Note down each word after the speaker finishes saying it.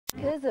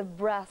Workers of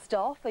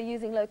Brastoff are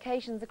using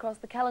locations across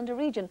the Callander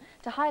region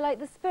to highlight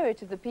the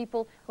spirit of the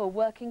people who are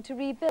working to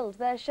rebuild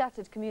their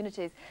shattered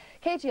communities.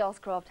 Katie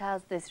Oscroft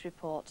has this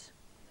report.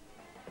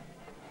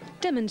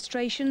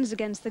 Demonstrations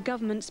against the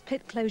government's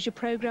pit closure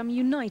programme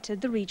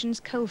united the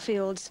region's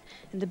coalfields.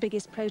 In the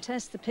biggest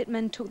protest, the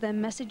pitmen took their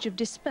message of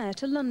despair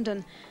to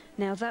London.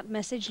 Now that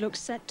message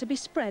looks set to be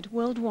spread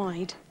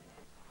worldwide.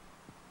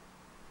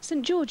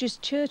 St George's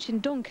Church in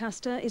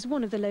Doncaster is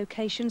one of the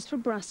locations for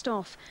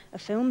Brastoff, a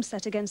film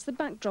set against the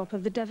backdrop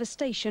of the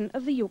devastation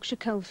of the Yorkshire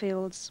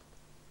coalfields.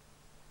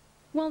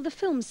 While the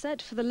film set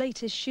for the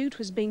latest shoot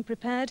was being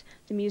prepared,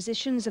 the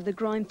musicians of the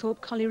Grimethorpe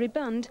Colliery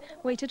Band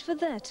waited for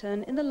their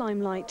turn in the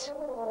limelight.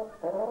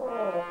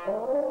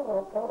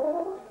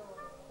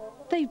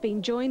 They've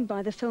been joined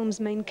by the film's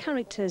main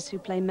characters, who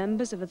play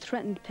members of a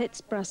threatened Pit's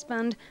brass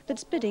band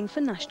that's bidding for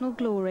national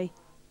glory.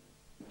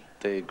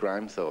 The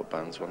Grimethorpe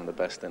band's one of the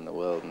best in the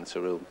world, and it's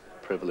a real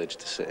privilege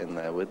to sit in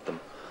there with them.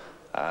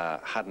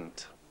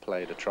 Hadn't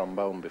played a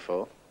trombone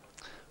before,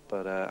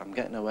 but I'm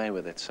getting away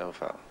with it so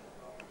far.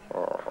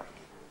 Oh.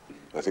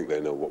 I think they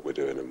know what we're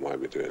doing and why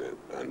we're doing it,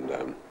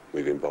 and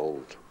we've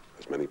involved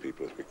as many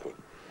people as we could.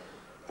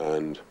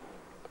 And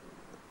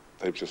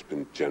they've just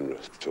been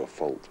generous to a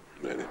fault,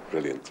 really.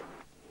 Brilliant.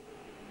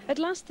 At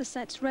last the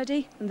set's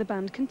ready and the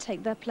band can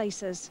take their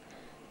places.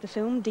 The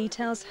film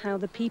details how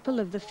the people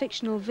of the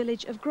fictional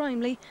village of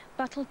Grimley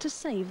battled to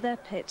save their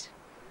pit.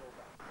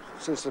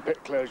 Since the pit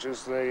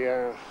closures,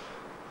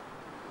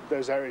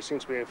 those areas seem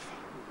to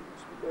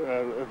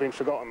have been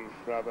forgotten,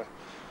 rather.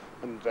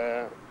 And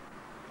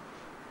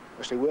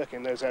actually working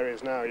in those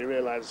areas now, you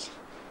realise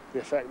the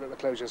effect that the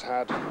closures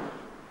had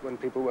when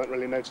people weren't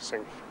really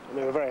noticing. And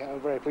we were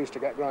very pleased to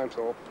get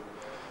Grimethorpe.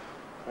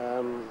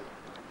 And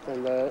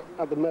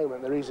at the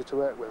moment, they're easy to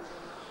work with.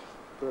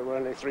 But we're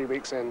only 3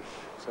 weeks in,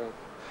 so it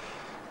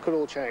could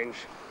all change.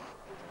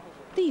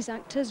 These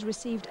actors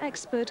received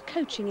expert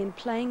coaching in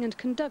playing and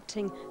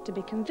conducting to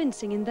be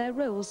convincing in their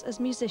roles as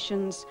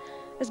musicians.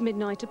 As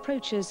midnight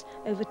approaches,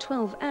 over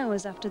 12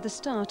 hours after the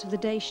start of the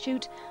day's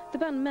shoot, the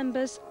band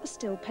members are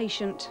still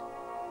patient.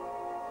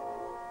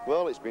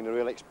 Well, it's been a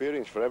real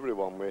experience for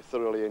everyone. We're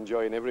thoroughly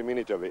enjoying every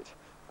minute of it.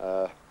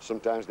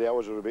 Sometimes the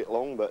hours are a bit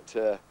long, but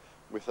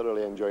we're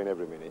thoroughly enjoying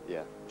every minute,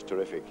 yeah. It's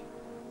terrific.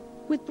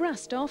 With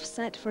Brastoff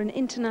set for an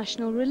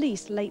international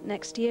release late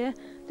next year,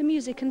 the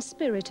music and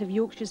spirit of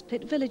Yorkshire's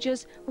pit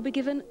villagers will be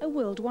given a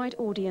worldwide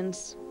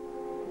audience.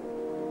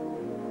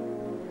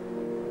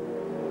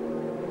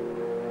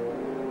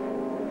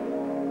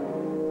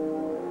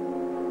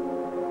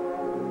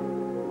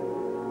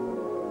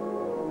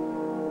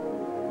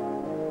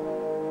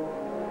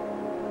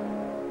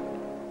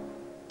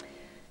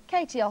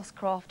 Katie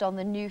Oscroft on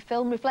the new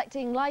film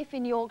reflecting life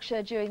in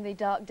Yorkshire during the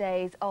dark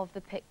days of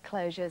the pit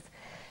closures.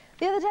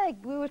 The other day,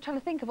 we were trying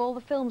to think of all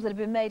the films that have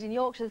been made in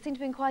Yorkshire. There seem to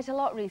have been quite a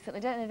lot recently,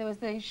 don't they? There was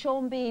the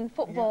Sean Bean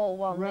football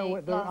one.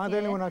 The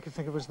only one I could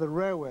think of was the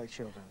Railway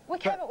Children. We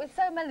came up with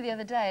so many the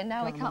other day, and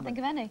now we can't think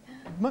of any.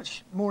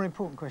 Much more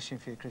important question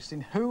for you,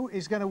 Christine. Who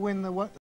is going to win the